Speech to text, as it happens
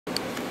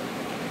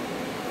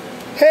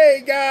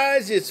Hey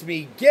guys, it's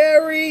me,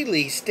 Gary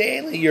Lee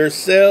Stanley, your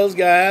sales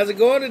guy. How's it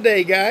going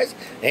today, guys?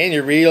 And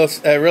your real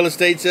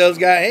estate sales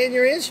guy and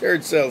your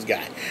insurance sales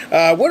guy.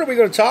 What are we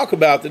going to talk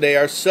about today?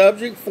 Our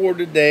subject for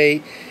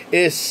today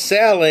is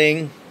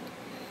selling.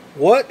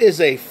 What is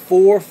a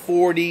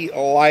 440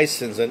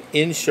 license, an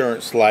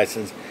insurance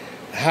license?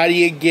 How do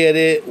you get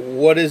it?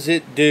 What does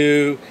it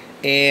do?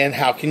 And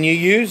how can you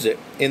use it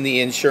in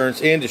the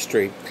insurance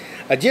industry?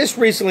 I just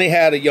recently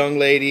had a young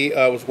lady,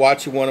 was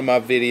watching one of my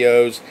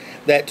videos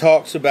that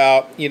talks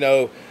about,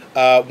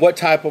 what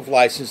type of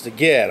license to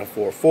get, a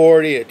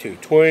 440, a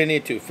 220,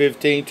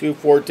 215,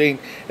 214,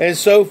 and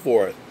so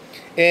forth.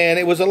 And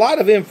it was a lot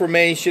of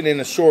information in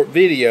a short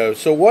video.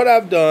 So what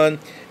I've done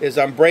is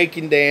I'm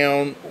breaking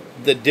down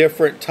the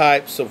different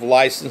types of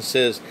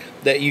licenses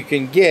that you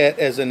can get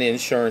as an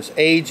insurance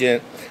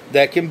agent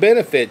that can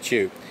benefit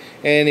you.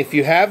 And if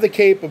you have the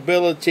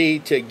capability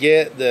to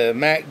get the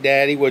Mac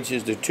Daddy, which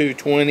is the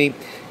 220,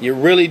 you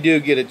really do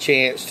get a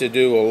chance to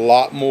do a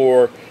lot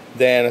more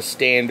than a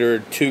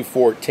standard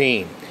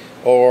 214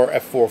 or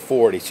a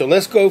 440. So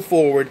let's go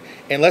forward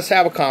and let's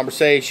have a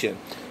conversation.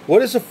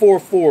 What is a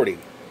 440?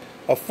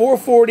 A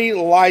 440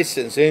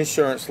 license,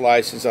 insurance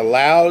license,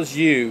 allows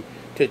you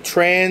to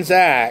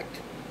transact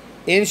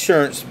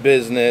insurance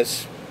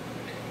business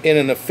in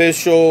an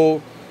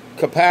official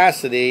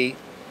capacity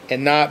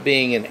and not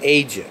being an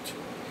agent.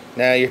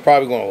 Now you're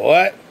probably going,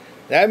 what?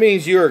 That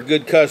means you're a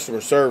good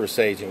customer service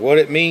agent. What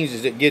it means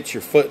is it gets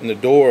your foot in the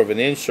door of an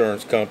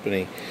insurance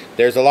company.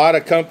 There's a lot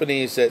of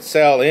companies that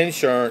sell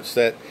insurance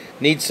that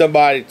need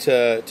somebody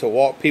to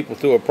walk people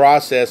through a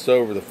process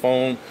over the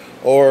phone,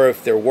 or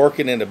if they're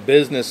working in a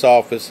business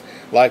office,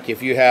 like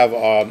if you have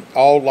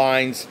all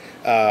lines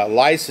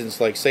license,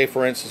 like say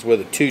for instance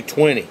with a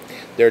 220.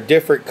 There are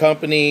different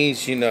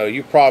companies,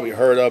 you probably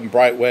heard of them,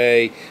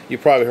 Brightway, you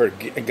probably heard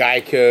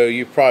Geico,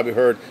 you probably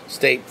heard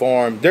State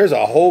Farm. There's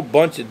a whole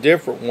bunch of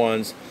different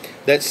ones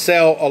that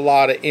sell a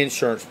lot of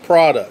insurance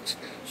products.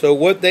 So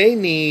what they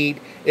need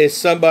is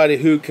somebody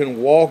who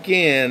can walk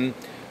in,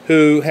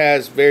 who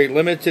has very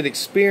limited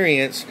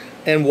experience,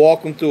 and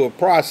walk them through a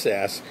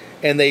process.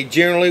 And they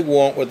generally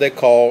want what they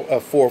call a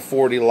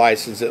 440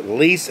 license, at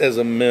least as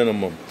a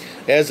minimum.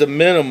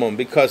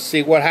 Because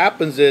see, what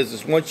happens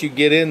is once you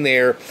get in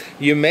there,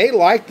 you may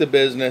like the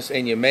business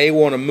and you may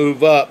want to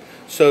move up,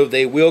 so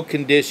they will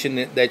condition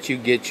it that you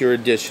get your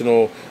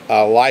additional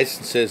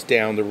licenses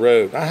down the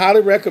road. I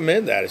highly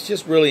recommend that. It's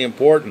just really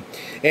important.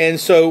 And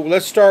so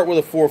let's start with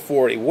a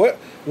 440. What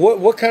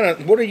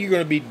are you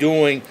going to be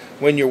doing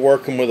when you're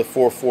working with a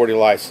 440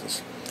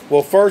 license?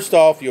 Well, first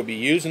off, you'll be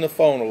using the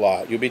phone a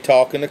lot. You'll be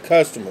talking to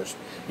customers.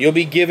 You'll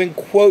be giving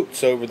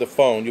quotes over the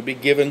phone. You'll be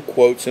giving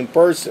quotes in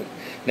person.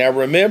 Now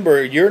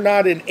remember, you're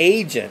not an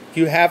agent.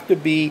 You have to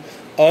be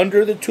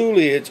under the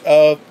tutelage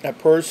of a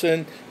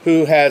person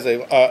who has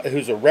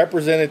who's a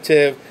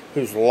representative,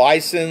 who's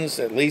licensed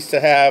at least to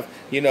have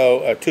a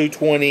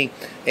 220.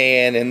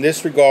 And in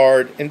this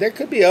regard, and there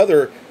could be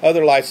other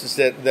licenses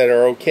that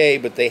are okay,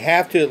 but they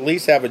have to at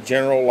least have a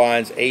general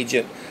lines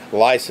agent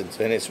license,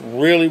 and it's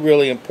really,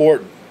 really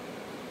important.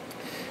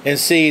 And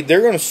see,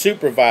 they're going to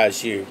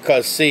supervise you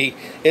because, see,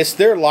 it's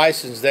their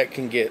license that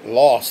can get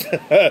lost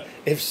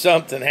if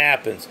something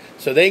happens.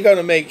 So they're going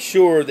to make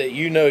sure that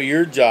you know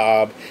your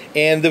job.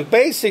 And the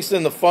basics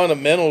and the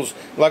fundamentals,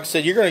 like I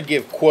said, you're going to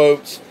give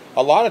quotes.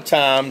 A lot of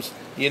times,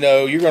 you're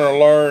going to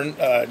learn.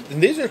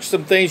 And these are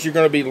some things you're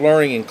going to be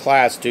learning in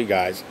class too,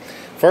 guys.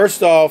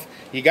 First off,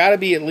 you got to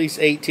be at least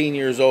 18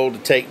 years old to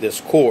take this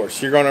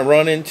course. You're going to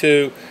run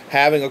into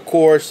having a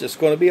course that's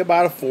going to be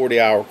about a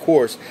 40-hour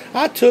course.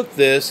 I took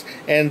this,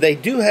 and they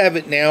do have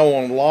it now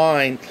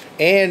online,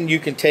 and you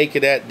can take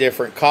it at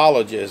different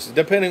colleges,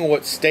 depending on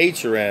what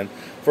state you're in.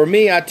 For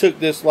me, I took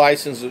this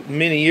license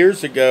many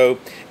years ago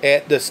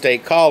at the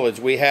State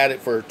College. We had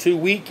it for 2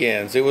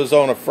 weekends. It was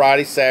on a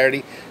Friday,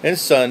 Saturday, and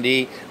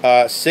Sunday,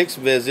 6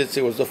 visits.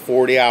 It was a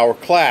 40-hour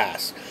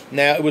class.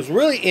 Now, it was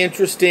really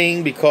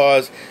interesting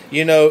because,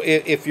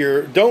 if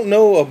you don't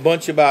know a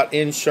bunch about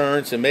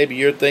insurance and maybe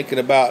you're thinking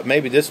about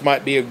maybe this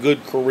might be a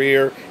good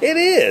career, it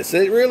is.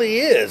 It really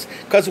is.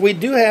 Because we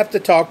do have to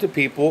talk to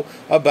people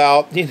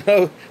about,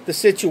 the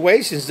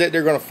situations that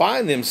they're going to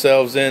find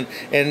themselves in.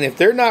 And if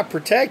they're not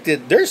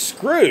protected, they're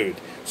screwed.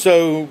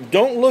 So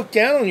don't look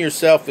down on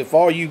yourself if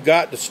all you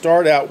got to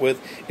start out with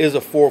is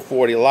a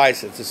 440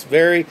 license. It's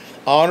very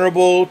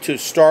honorable to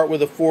start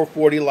with a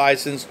 440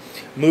 license,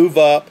 move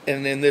up,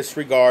 and in this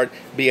regard,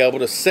 be able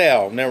to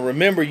sell. Now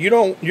remember, you're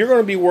going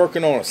to be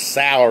working on a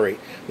salary.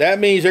 That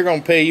means they're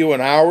going to pay you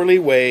an hourly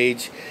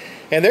wage,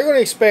 and they're going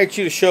to expect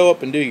you to show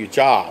up and do your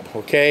job,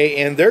 okay?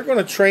 And they're going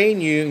to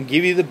train you and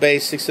give you the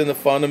basics and the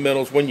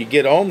fundamentals when you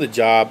get on the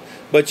job.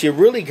 but you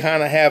really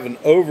kind of have an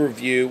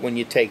overview when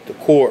you take the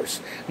course.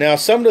 Now,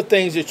 some of the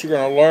things that you're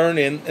going to learn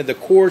in the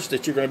course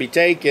that you're going to be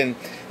taking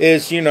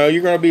is, you're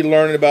going to be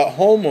learning about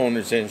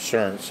homeowners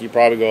insurance. You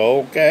probably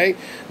go, okay,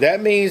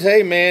 that means,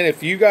 hey man,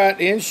 if you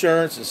got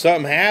insurance and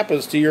something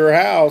happens to your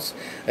house,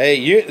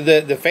 hey,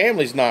 the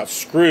family's not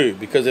screwed,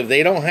 because if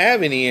they don't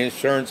have any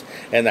insurance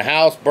and the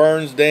house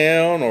burns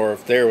down, or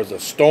if there was a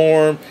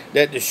storm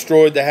that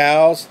destroyed the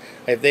house,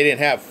 if they didn't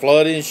have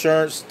flood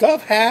insurance,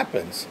 stuff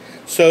happens.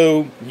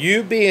 So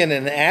you being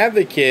an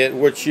advocate,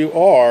 which you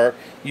are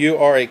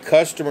a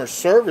customer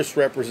service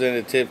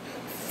representative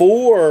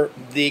for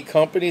the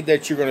company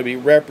that you're going to be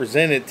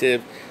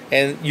representative,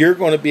 and you're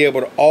going to be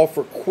able to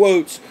offer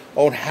quotes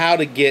on how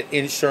to get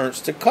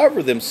insurance to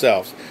cover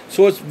themselves.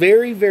 So it's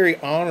very, very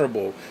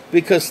honorable,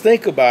 because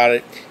think about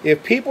it.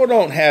 If people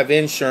don't have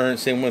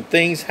insurance and when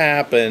things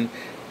happen,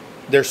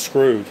 they're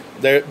screwed.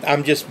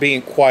 I'm just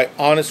being quite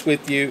honest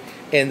with you.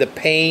 And the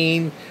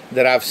pain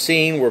that I've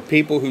seen where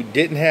people who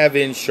didn't have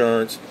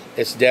insurance,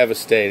 it's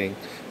devastating.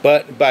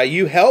 But by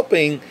you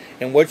helping,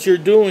 and what you're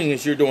doing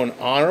is you're doing an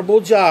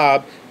honorable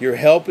job. You're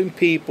helping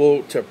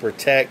people to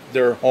protect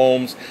their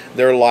homes,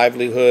 their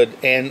livelihood,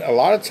 and a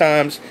lot of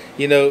times,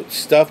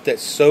 stuff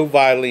that's so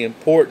vitally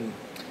important,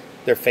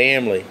 their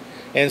family.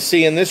 And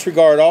see, in this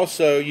regard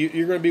also,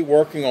 you're going to be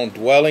working on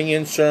dwelling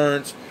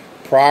insurance,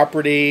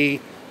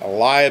 property,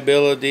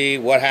 liability.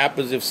 What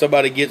happens if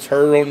somebody gets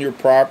hurt on your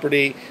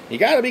property? You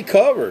got to be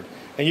covered.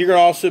 And you're going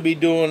to also be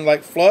doing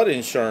like flood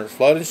insurance.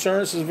 Flood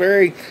insurance is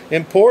very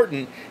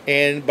important.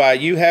 And by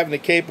you having the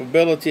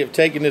capability of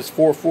taking this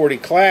 440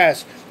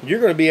 class, you're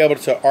going to be able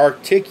to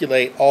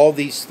articulate all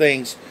these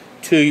things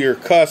to your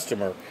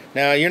customer.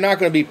 Now, you're not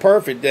going to be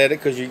perfect at it,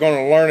 because you're going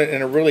to learn it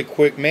in a really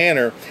quick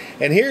manner.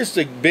 And here's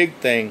the big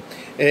thing.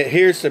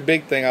 Here's the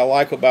big thing I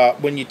like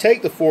about when you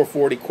take the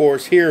 440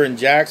 course here in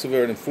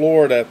Jacksonville in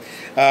Florida.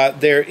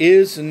 There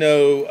is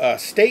no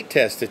state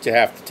test that you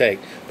have to take,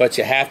 but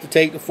you have to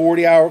take the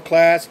 40-hour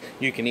class.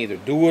 You can either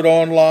do it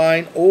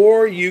online,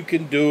 or you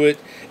can do it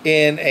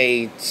in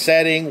a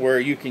setting where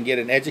you can get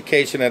an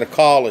education at a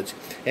college.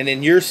 And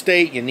in your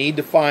state, you need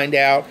to find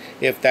out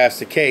if that's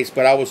the case.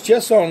 But I was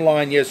just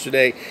online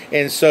yesterday,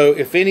 and so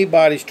if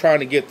anybody's trying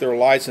to get their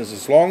license,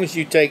 as long as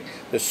you take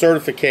the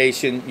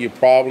certification, you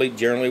probably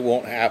generally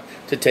won't have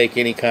to take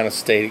any kind of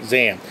state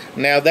exam.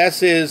 Now,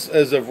 that's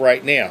as of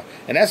right now,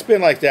 and that's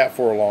been like that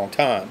for a long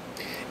time.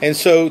 And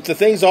so the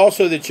things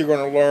also that you're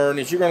going to learn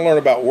is you're going to learn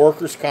about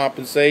workers'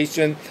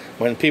 compensation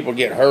when people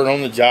get hurt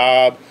on the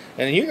job.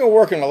 And you can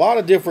work in a lot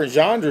of different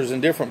genres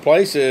and different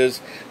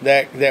places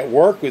that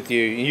work with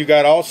you. You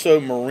got also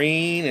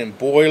marine and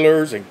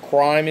boilers and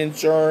crime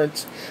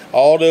insurance,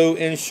 auto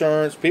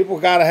insurance. People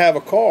got to have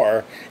a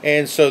car,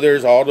 and so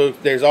there's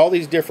all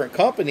these different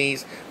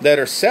companies that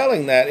are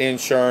selling that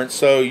insurance.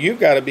 So you've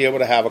got to be able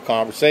to have a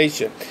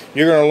conversation.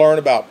 You're going to learn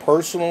about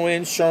personal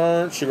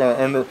insurance. You're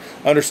going to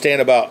understand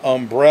about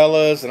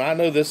umbrellas. And I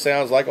know this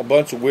sounds like a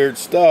bunch of weird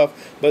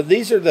stuff, but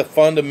these are the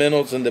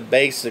fundamentals and the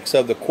basics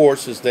of the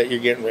courses that you're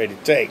getting ready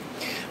to take.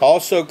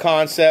 Also,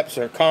 concepts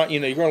are you're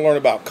going to learn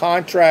about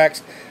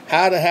contracts,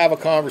 how to have a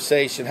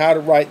conversation, how to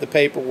write the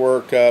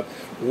paperwork up,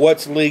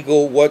 what's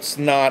legal, what's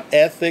not,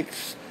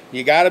 ethics.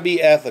 You got to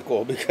be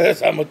ethical,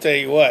 because I'm going to tell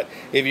you what,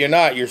 if you're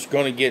not, you're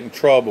going to get in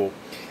trouble.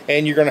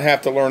 And you're going to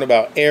have to learn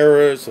about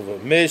errors of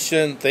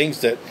omission,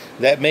 things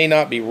that may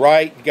not be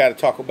right. You got to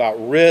talk about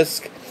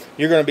risk.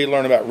 You're going to be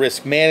learning about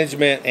risk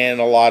management and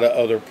a lot of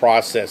other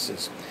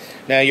processes.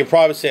 Now, you'll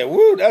probably say,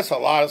 woo, that's a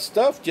lot of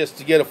stuff just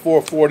to get a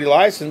 440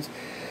 license.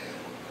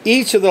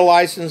 Each of the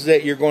licenses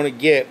that you're going to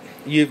get,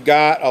 you've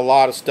got a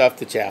lot of stuff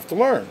that you have to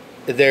learn.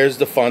 There's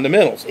the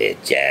fundamentals.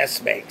 It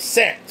just makes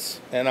sense.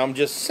 And I'm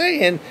just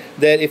saying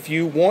that if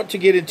you want to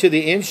get into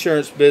the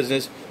insurance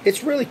business,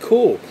 it's really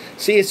cool.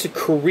 See, it's a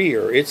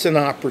career. It's an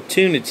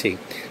opportunity.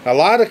 A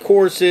lot of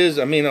courses,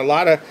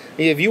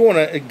 if you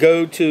want to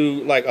go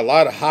to like a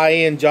lot of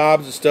high-end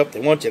jobs and stuff, they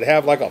want you to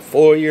have like a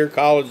 4-year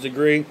college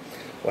degree.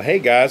 Well, hey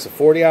guys, a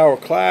 40-hour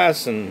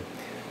class and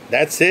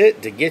that's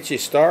it to get you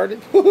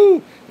started.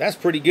 Woohoo! That's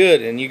pretty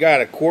good. And you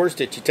got a course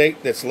that you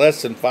take that's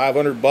less than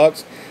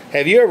 $500.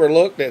 Have you ever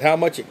looked at how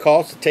much it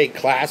costs to take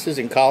classes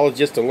in college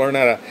just to learn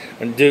how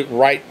to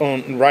write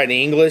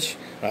English,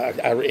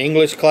 an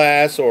English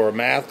class or a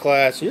math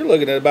class? You're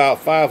looking at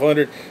about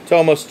 $500 to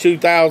almost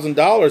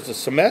 $2,000 a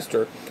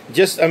semester.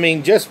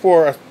 Just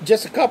for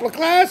a couple of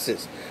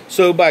classes.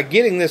 So by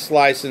getting this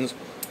license,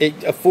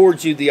 it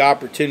affords you the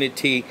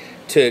opportunity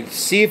to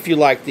see if you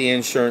like the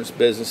insurance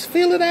business.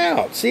 Feel it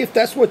out. See if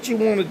that's what you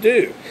want to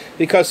do.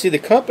 Because, see, the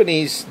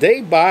companies,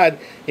 they buy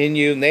in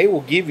you and they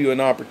will give you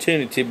an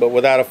opportunity, but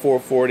without a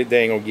 440,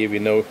 they ain't going to give you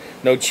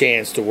no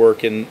chance to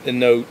work in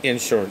no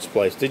insurance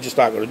place. They're just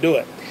not going to do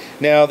it.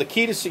 Now, the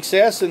key to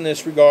success in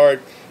this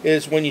regard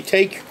is when you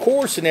take your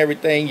course and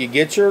everything, you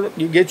get your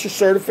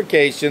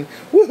certification.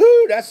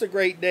 Woohoo! That's a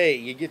great day.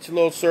 You get your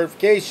little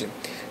certification.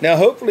 Now,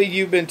 hopefully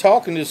you've been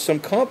talking to some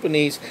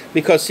companies,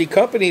 because, see,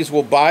 companies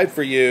will buy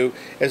for you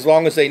as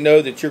long as they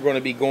know that you're going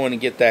to be going to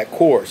get that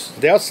course.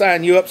 They'll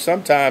sign you up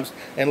sometimes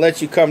and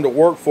let you come to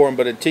work for them,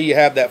 but until you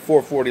have that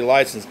 440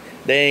 license,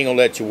 they ain't going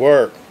to let you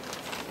work.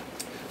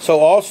 So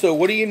also,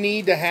 what do you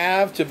need to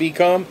have to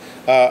become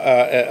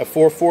a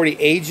 440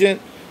 agent?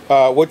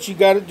 What you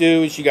got to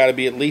do is you got to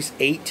be at least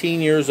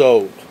 18 years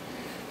old.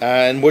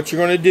 And what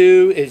you're going to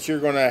do is you're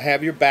going to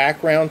have your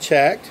background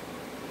checked.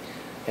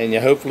 And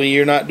hopefully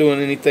you're not doing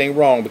anything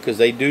wrong, because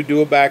they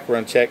do a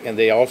background check, and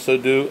they also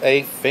do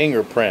a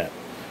fingerprint.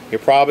 You're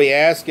probably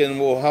asking,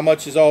 well, how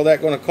much is all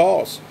that going to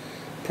cost?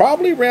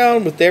 Probably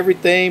around, with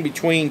everything,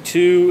 between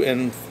 $200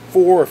 and $400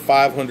 or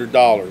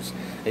 $500.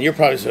 And you're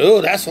probably saying,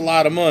 oh, that's a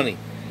lot of money.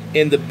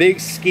 In the big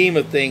scheme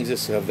of things,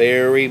 it's a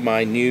very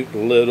minute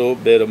little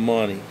bit of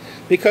money.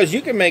 Because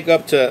you can make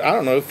up to, I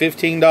don't know,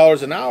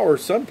 $15 an hour.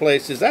 Some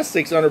places, that's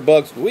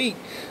 $600 a week.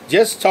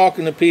 Just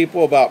talking to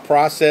people about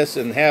process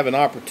and having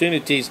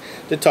opportunities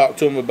to talk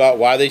to them about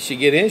why they should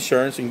get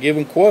insurance and give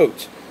them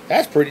quotes.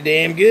 That's pretty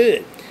damn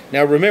good.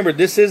 Now remember,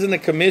 this isn't a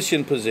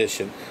commission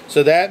position.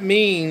 So that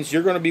means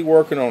you're going to be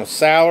working on a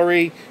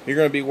salary. You're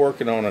going to be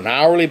working on an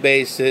hourly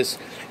basis.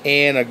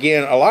 And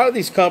again, a lot of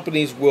these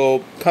companies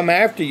will come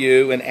after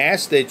you and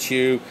ask that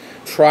you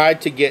try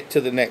to get to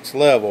the next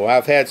level.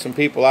 I've had some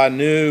people I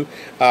knew,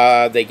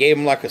 they gave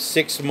them like a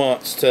 6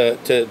 months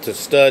to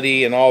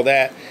study and all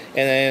that.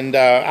 And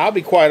I'll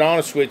be quite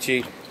honest with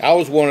you, I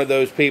was one of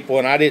those people,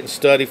 and I didn't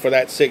study for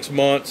that 6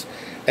 months,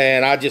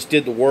 and I just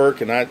did the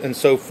work and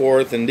so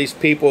forth. And these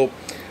people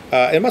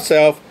and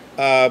myself,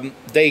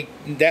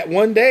 that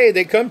one day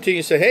they come to you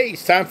and say, hey,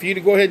 it's time for you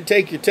to go ahead and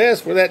take your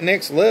test for that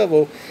next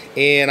level.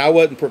 And I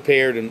wasn't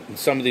prepared, and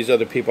some of these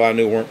other people I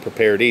knew weren't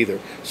prepared either.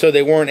 So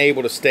they weren't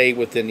able to stay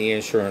within the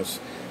insurance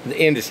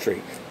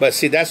industry. But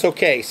see, that's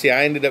okay. See,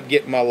 I ended up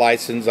getting my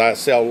license. I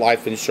sell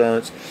life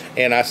insurance,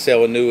 and I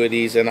sell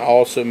annuities, and I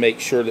also make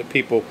sure that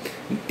people,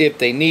 if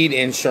they need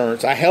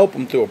insurance, I help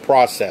them through a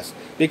process.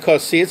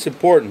 Because, see, it's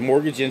important.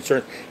 Mortgage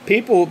insurance,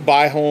 people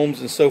buy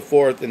homes and so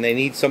forth, and they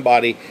need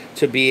somebody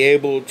to be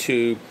able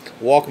to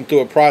walk them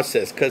through a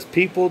process, because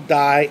people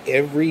die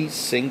every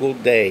single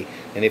day.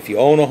 And if you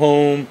own a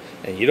home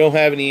and you don't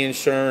have any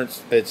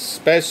insurance,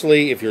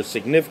 especially if your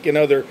significant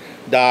other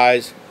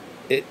dies,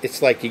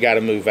 it's like you got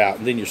to move out,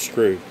 and then you're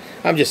screwed.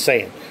 I'm just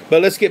saying.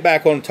 But let's get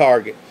back on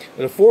target.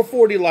 The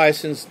 440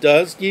 license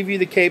does give you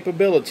the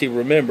capability,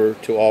 remember,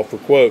 to offer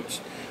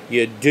quotes.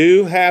 You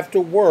do have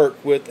to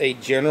work with a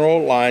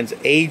general lines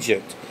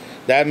agent.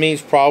 That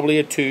means probably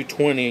a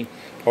 220,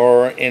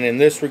 and in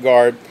this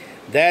regard,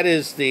 that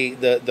is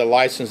the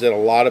license that a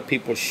lot of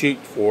people shoot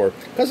for,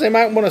 because they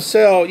might want to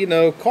sell,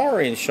 car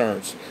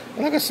insurance.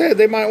 And like I said,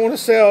 they might want to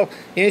sell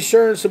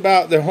insurance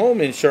about their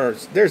home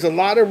insurance. There's a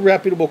lot of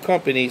reputable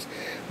companies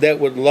that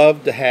would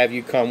love to have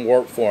you come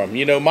work for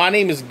them. My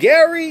name is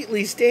Gary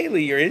Lee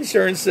Stanley, your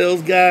insurance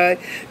sales guy,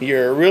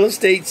 your real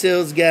estate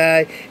sales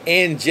guy,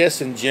 and just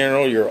in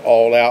general, your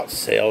all-out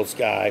sales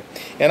guy.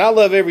 And I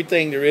love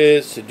everything there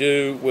is to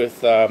do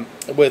with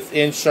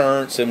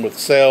insurance and with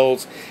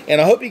sales. And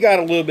I hope you got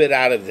a little bit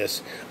out of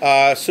this.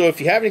 So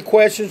if you have any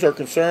questions or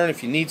concern,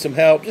 if you need some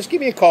help, just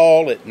give me a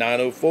call at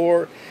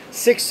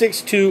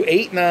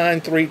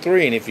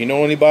 904-662-8933. And if you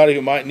know anybody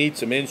who might need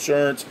some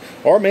insurance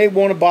or may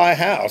want to buy a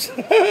house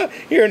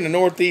here in the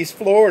Northeast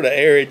Florida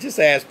area, just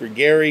ask for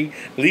Gary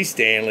Lee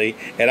Stanley,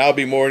 and I'll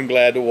be more than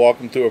glad to walk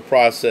them through a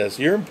process.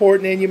 You're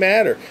important and you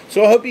matter.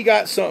 So I hope you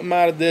got something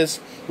out of this.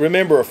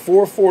 Remember, a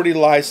 440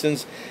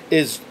 license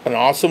is an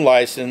awesome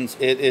license.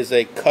 It is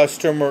a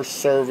customer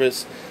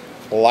service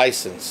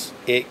license.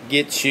 It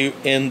gets you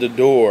in the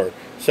door.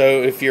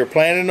 So if you're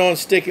planning on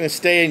sticking and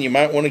staying, you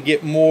might want to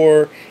get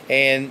more.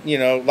 And,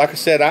 like I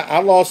said, I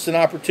lost an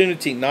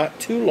opportunity not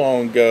too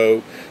long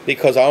ago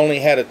because I only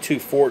had a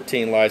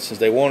 214 license.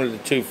 They wanted a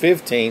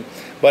 215.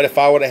 But if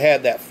I would have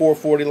had that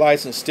 440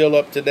 license still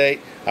up to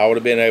date, I would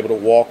have been able to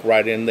walk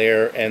right in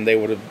there, and they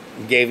would have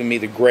given me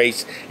the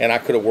grace, and I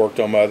could have worked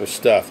on my other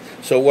stuff.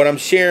 So what I'm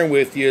sharing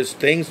with you is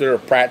things that are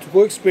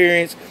practical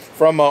experience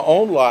from my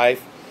own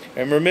life.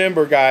 And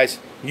remember, guys,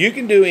 you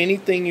can do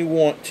anything you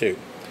want to.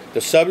 The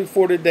subject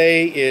for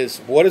today is,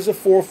 what is a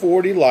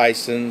 440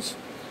 license?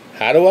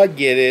 How do I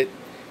get it?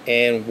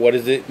 And what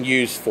is it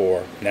used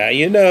for? Now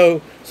you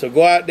know. So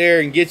go out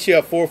there and get you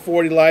a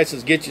 440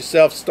 license. Get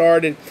yourself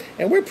started.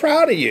 And we're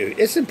proud of you.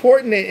 It's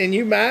important, and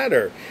you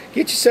matter.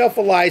 Get yourself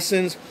a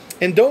license,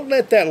 and don't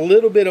let that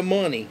little bit of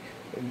money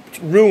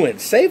ruin.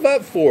 Save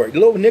up for it.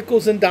 Little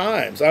nickels and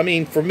dimes. I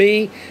mean, for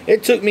me,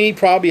 it took me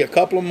probably a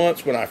couple of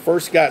months when I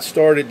first got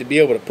started to be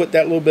able to put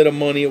that little bit of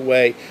money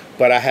away,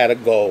 but I had a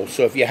goal.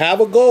 So if you have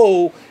a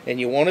goal and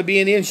you want to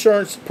be an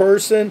insurance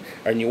person,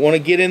 and you want to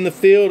get in the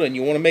field, and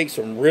you want to make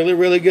some really,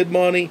 really good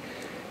money,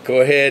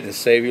 go ahead and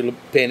save your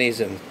pennies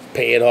and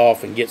pay it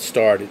off and get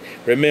started.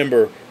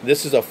 Remember,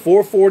 this is a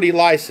 440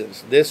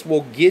 license. This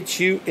will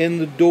get you in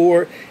the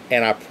door,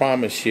 and I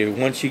promise you,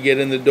 once you get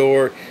in the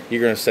door,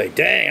 you're going to say,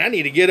 dang, I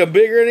need to get a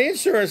bigger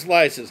insurance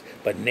license.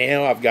 But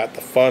now I've got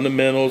the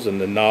fundamentals and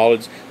the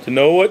knowledge to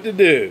know what to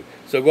do.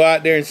 So go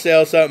out there and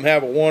sell something.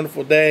 Have a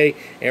wonderful day.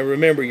 And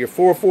remember, your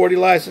 440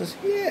 license,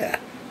 yeah,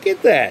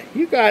 get that.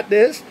 You got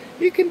this.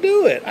 You can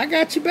do it. I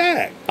got you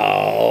back.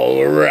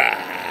 All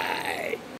right.